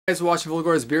Guys, we're watching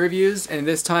Vulgora's beer reviews, and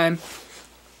this time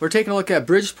we're taking a look at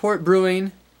Bridgeport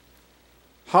Brewing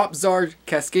Hop Czar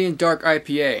Cascadian Dark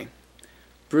IPA,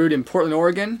 brewed in Portland,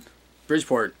 Oregon.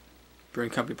 Bridgeport Brewing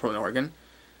Company, Portland, Oregon.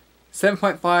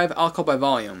 7.5 alcohol by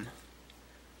volume.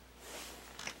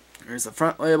 Here's the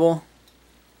front label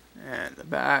and the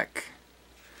back.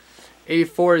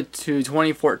 84 to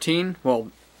 2014.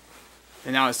 Well,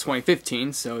 and now it's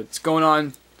 2015, so it's going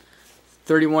on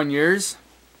 31 years.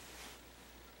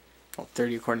 Well,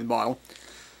 30 according to the bottle.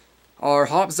 Our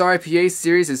Hop Czar IPA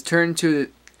series has turned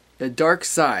to the dark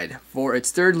side for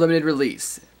its third limited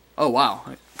release. Oh wow,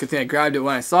 good thing I grabbed it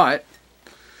when I saw it.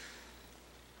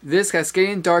 This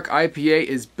Cascadian Dark IPA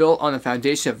is built on the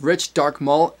foundation of rich dark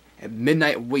malt and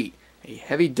midnight wheat, a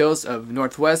heavy dose of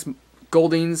Northwest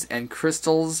Goldings and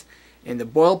crystals, and the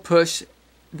boil push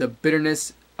the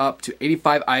bitterness up to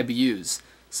 85 IBUs.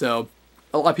 So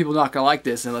a lot of people are not going to like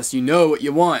this unless you know what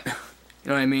you want. You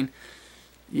know what I mean?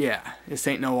 Yeah, this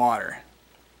ain't no water.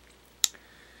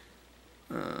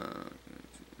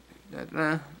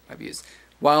 IBUs.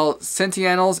 While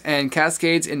Centennials and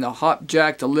Cascades in the Hop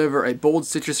Jack deliver a bold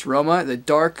citrus aroma, the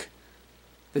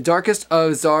darkest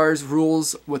of Czars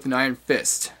rules with an iron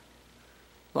fist.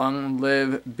 Long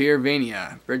live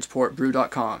Beervania.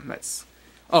 BridgeportBrew.com. That's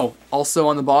also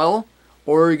on the bottle,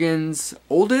 Oregon's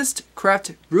oldest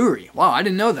craft brewery. Wow, I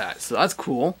didn't know that, so that's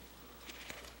cool.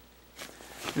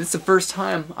 This is the first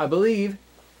time, I believe,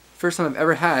 I've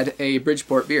ever had a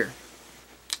Bridgeport beer.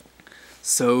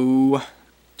 So,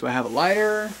 do I have a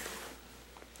lighter?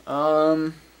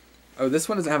 Oh, this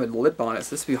one doesn't have a lip on it,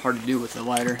 so this would be hard to do with the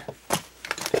lighter.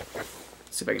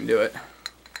 Let's see if I can do it.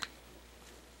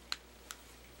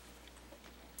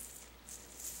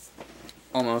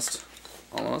 Almost.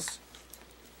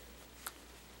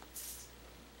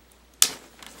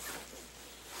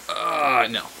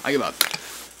 No, I give up.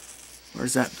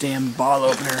 Where's that damn bottle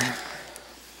opener?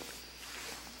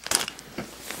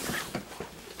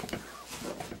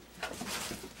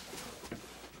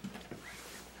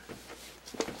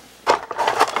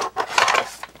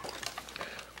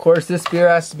 Of course, this beer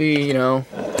has to be, you know,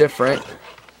 different.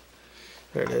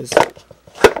 There it is.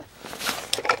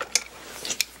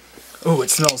 Oh, it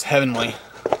smells heavenly.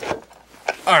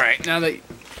 Alright, now that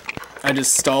I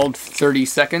just stalled 30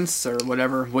 seconds or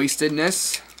whatever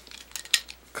wastedness,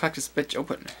 crack this bitch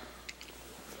open.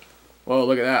 Whoa,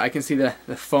 look at that. I can see the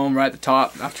foam right at the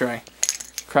top after I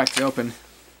cracked it open.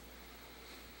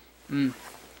 Look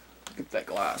at that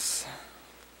glass.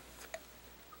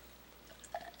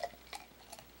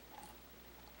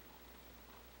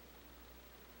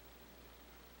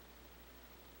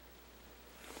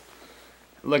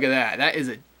 Look at that. That is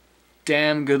a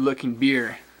damn good looking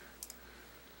beer.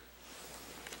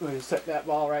 I'm going to set that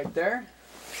ball right there.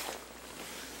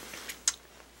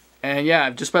 And yeah,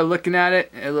 just by looking at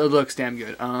it, it looks damn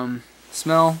good.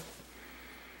 Smell.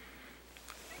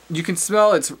 You can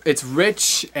smell it's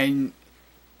rich, and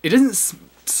it doesn't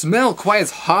smell quite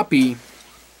as hoppy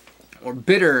or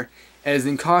bitter as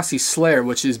Ninkasi Slayer,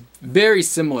 which is very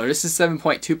similar. This is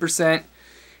 7.2%,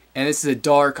 and this is a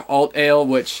dark alt ale,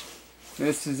 which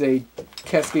this is a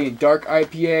Cascadian Dark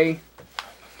IPA.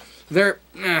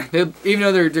 Even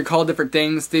though they're called different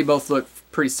things, they both look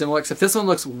pretty similar, except this one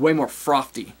looks way more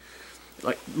frothy.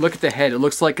 Like, look at the head; it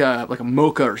looks like a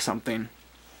mocha or something.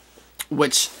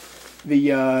 Which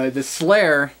the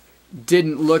Slayer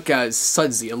didn't look as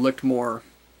sudsy. It looked more,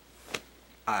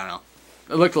 I don't know.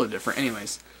 It looked a little different.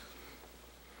 Anyways,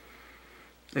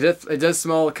 it does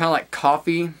smell kind of like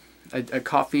coffee, a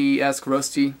coffee-esque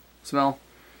roasty smell.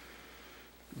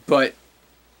 But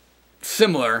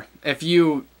similar. If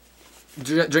you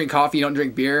drink coffee, you don't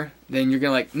drink beer, then you're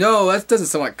gonna like, no, that doesn't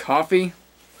smell like coffee.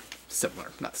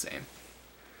 Similar, not the same.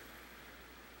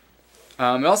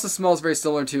 It also smells very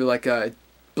similar to like a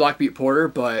Black Butte Porter,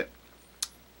 but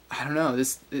I don't know.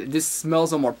 This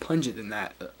smells a little more pungent than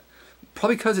that.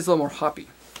 Probably because it's a little more hoppy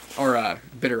or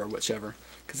bitter or whichever,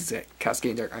 because it's a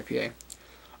Cascadian Dark IPA.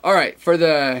 All right, for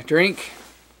the drink.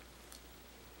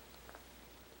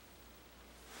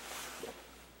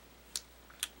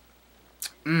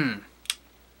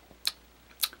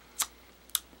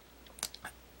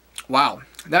 Wow,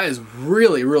 that is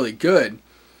really, really good.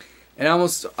 And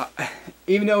almost,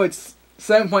 even though it's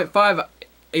 7.5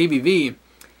 ABV,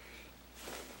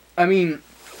 I mean,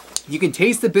 you can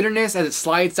taste the bitterness as it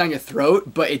slides down your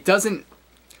throat, but it doesn't,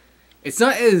 it's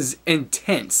not as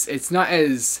intense. It's not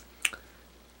as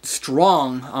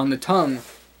strong on the tongue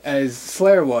as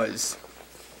Slayer was.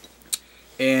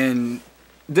 And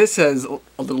this has a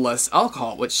little less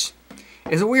alcohol, which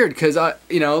is weird because,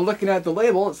 you know, looking at the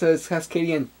label, it says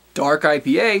Cascadian Dark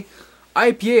IPA.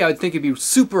 IPA, I would think it'd be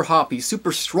super hoppy,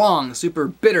 super strong, super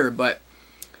bitter, but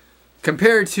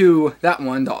compared to that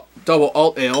one, the double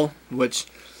alt ale, which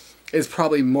is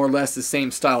probably more or less the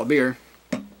same style of beer,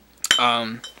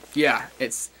 yeah,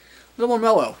 it's a little more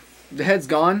mellow. The head's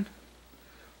gone,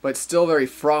 but it's still very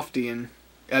frothy, and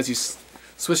as you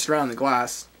swish it around the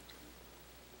glass.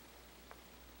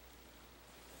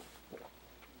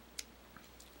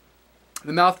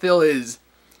 The mouthfeel is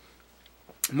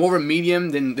more of a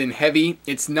medium than heavy.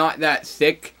 It's not that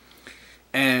thick,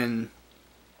 and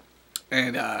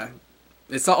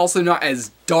it's also not as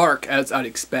dark as I'd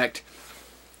expect.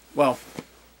 Well,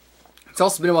 it's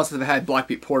also been a while since I've had Black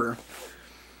Beet Porter.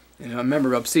 And I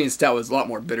remember Obsidian Stout was a lot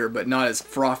more bitter, but not as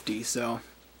frothy. So,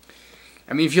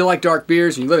 I mean, if you like dark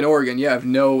beers and you live in Oregon, you have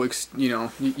no,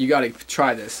 you got to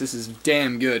try this. This is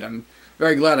damn good. I'm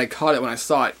very glad I caught it when I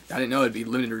saw it. I didn't know it'd be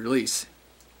limited release.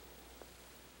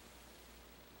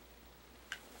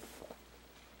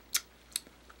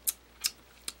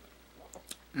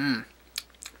 I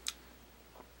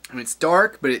mean, it's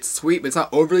dark, but it's sweet, but it's not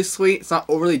overly sweet. It's not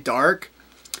overly dark.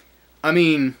 I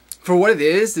mean, for what it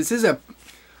is, this is a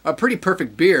pretty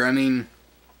perfect beer. I mean,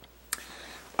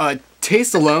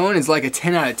 taste alone is like a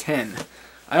 10 out of 10.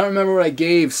 I don't remember what I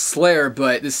gave Slayer,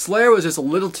 but the Slayer was just a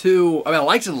little too... I mean, I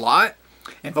liked it a lot.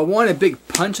 And if I wanted a big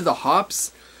punch of the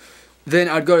hops, then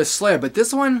I'd go to Slayer. But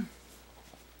this one,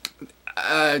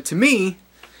 to me,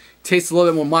 tastes a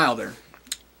little bit more milder.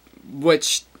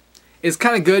 Which is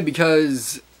kind of good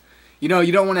because, you know,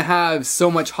 you don't want to have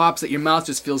so much hops that your mouth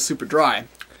just feels super dry.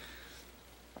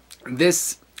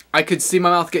 This, I could see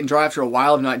my mouth getting dry after a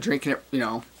while of not drinking it, you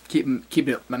know, keeping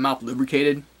my mouth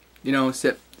lubricated, you know,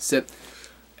 sip,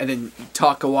 and then you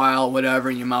talk a while, whatever,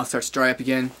 and your mouth starts to dry up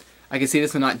again. I can see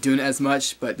this one not doing it as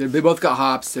much, but they both got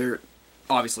hops. They're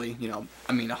obviously, you know,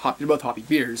 I mean, they're both hoppy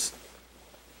beers.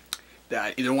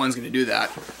 That either one's going to do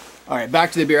that. All right,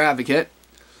 back to the Beer Advocate.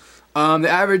 The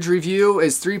average review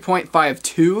is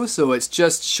 3.52, so it's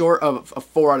just short of a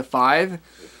 4 out of 5.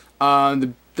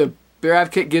 The Beer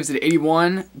Advocate gives it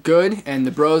 81, good, and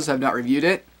the Bros have not reviewed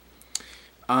it.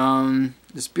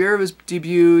 This beer was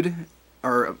debuted,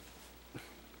 or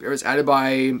beer was added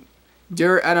by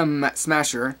Dear Adam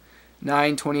Smasher,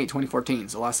 9/28/2014,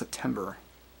 so last September.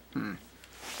 Does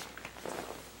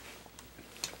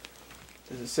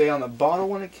it say on the bottle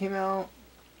when it came out?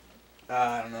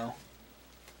 I don't know.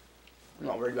 I'm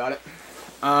not worried about it.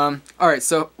 Alright,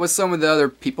 so what's some of the other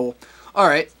people?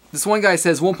 Alright, this one guy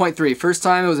says 1.3. First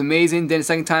time it was amazing, then the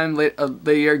second time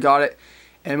the year got it.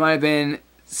 And it might have been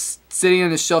sitting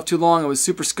on the shelf too long. It was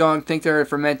super skunk. Think they're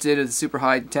fermented at a super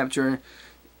high temperature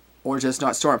or just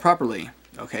not stored properly.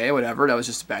 Okay, whatever. That was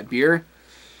just a bad beer.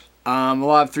 A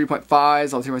lot of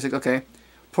 3.5s, all 3.6. Okay.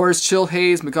 Pours chill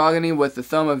haze, mahogany with the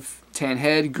thumb of tan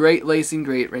head. Great lacing,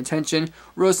 great retention.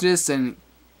 Roastedness and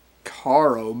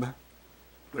carob,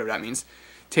 whatever that means.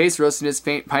 Taste, roastedness,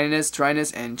 faint pininess,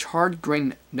 dryness, and charred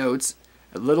grain notes.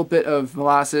 A little bit of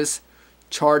molasses,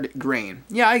 charred grain.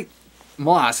 Yeah,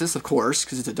 molasses, of course,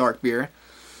 because it's a dark beer.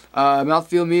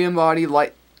 Mouthfeel, medium body,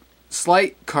 light,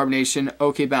 slight carbonation,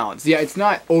 okay balance. Yeah, it's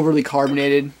not overly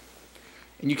carbonated,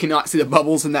 and you cannot see the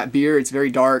bubbles in that beer. It's very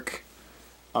dark.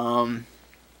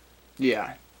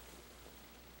 Yeah.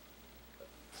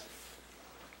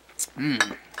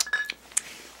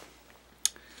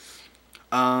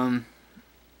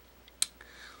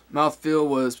 Mouthfeel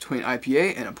was between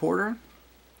IPA and a porter.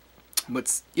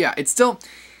 But yeah, it's the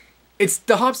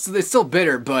hops. It's still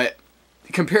bitter, but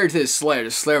compared to the Slayer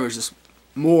was just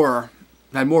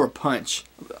had more punch.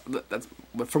 That's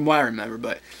from what I remember.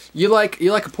 But you like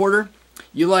a porter,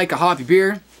 you like a hoppy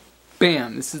beer,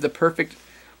 bam! This is the perfect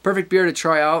beer to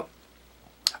try out.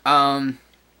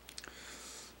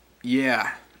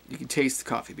 Yeah, you can taste the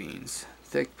coffee beans.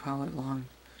 Thick palate, long,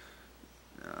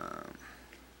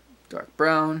 dark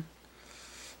brown.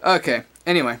 Okay.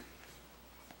 Anyway,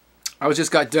 I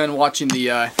just got done watching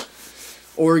the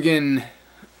Oregon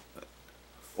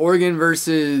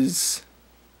versus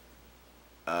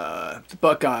the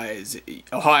Buckeyes,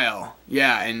 Ohio.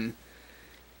 Yeah, and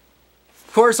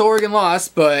of course Oregon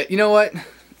lost, but you know what?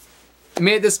 It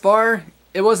made it this far.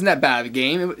 It wasn't that bad of a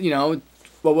game. You know,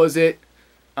 what was it?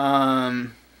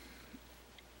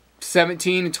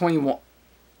 17-21,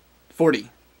 40.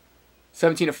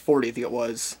 17-40, I think it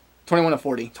was.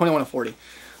 21-40.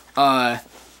 21-40.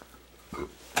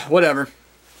 Whatever.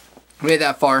 We made it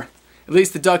that far. At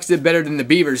least the Ducks did better than the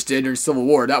Beavers did during Civil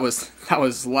War. That was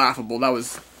laughable. That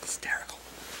was hysterical.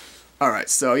 Alright,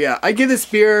 so yeah. I give this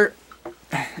beer,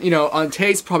 you know, on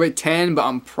taste probably 10, but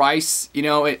on price, you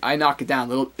know, I knock it down a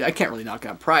little. I can't really knock it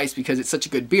on price because it's such a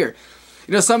good beer.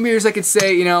 You know, some beers I could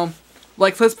say, you know,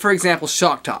 Like, for example,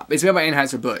 Shock Top. It's made by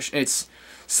Anheuser-Busch. It's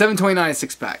 $7.29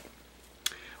 6-pack.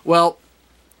 Well,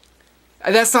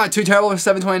 that's not too terrible for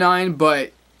 $7.29,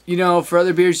 but, you know, for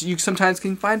other beers, you sometimes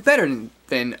can find better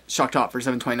than Shock Top for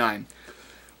 $7.29.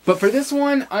 But for this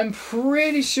one, I'm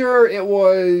pretty sure it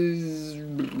was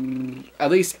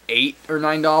at least $8 or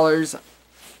 $9.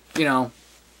 You know,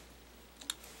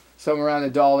 somewhere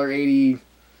around $1.80,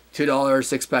 $2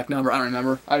 6-pack number. I don't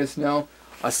remember. I just know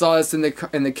I saw this in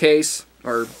the case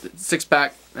or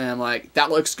 6-pack, and I'm like, that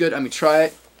looks good. Let me try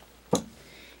it,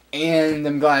 and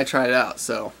I'm glad I tried it out.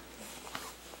 So,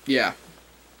 yeah,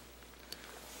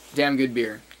 damn good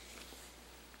beer.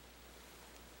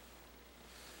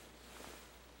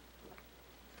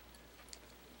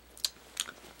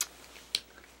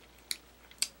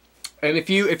 And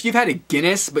if you've had a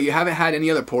Guinness, but you haven't had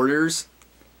any other porters,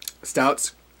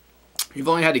 stouts, you've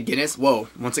only had a Guinness, whoa,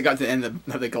 once it got to the end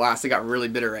of the glass, it got really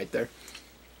bitter right there.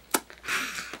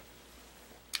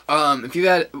 If you've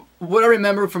had, what I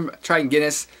remember from trying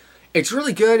Guinness, it's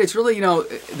really good. It's really, you know,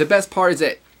 the best part is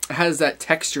that it has that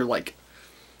texture, like,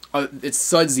 it's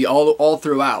sudsy all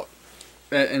throughout.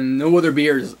 And no other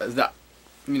beers that,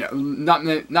 you know, not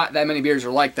that many beers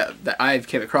are like that I've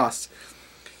came across.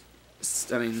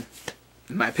 I mean,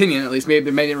 in my opinion, at least,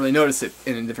 maybe they didn't really notice it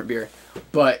in a different beer.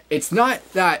 But it's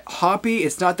not that hoppy.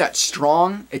 It's not that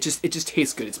strong. It just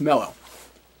tastes good. It's mellow.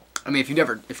 I mean, if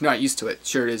you're not used to it,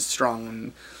 sure it is strong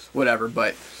and whatever.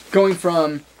 But going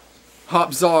from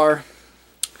Hop Czar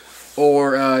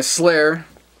or Slayer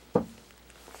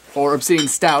or Obsidian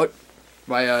Stout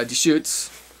by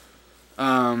Deschutes,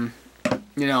 you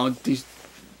know, these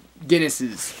Guinness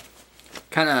is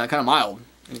kind of mild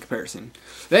in comparison.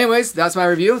 But anyways, that's my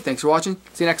review. Thanks for watching.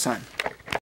 See you next time.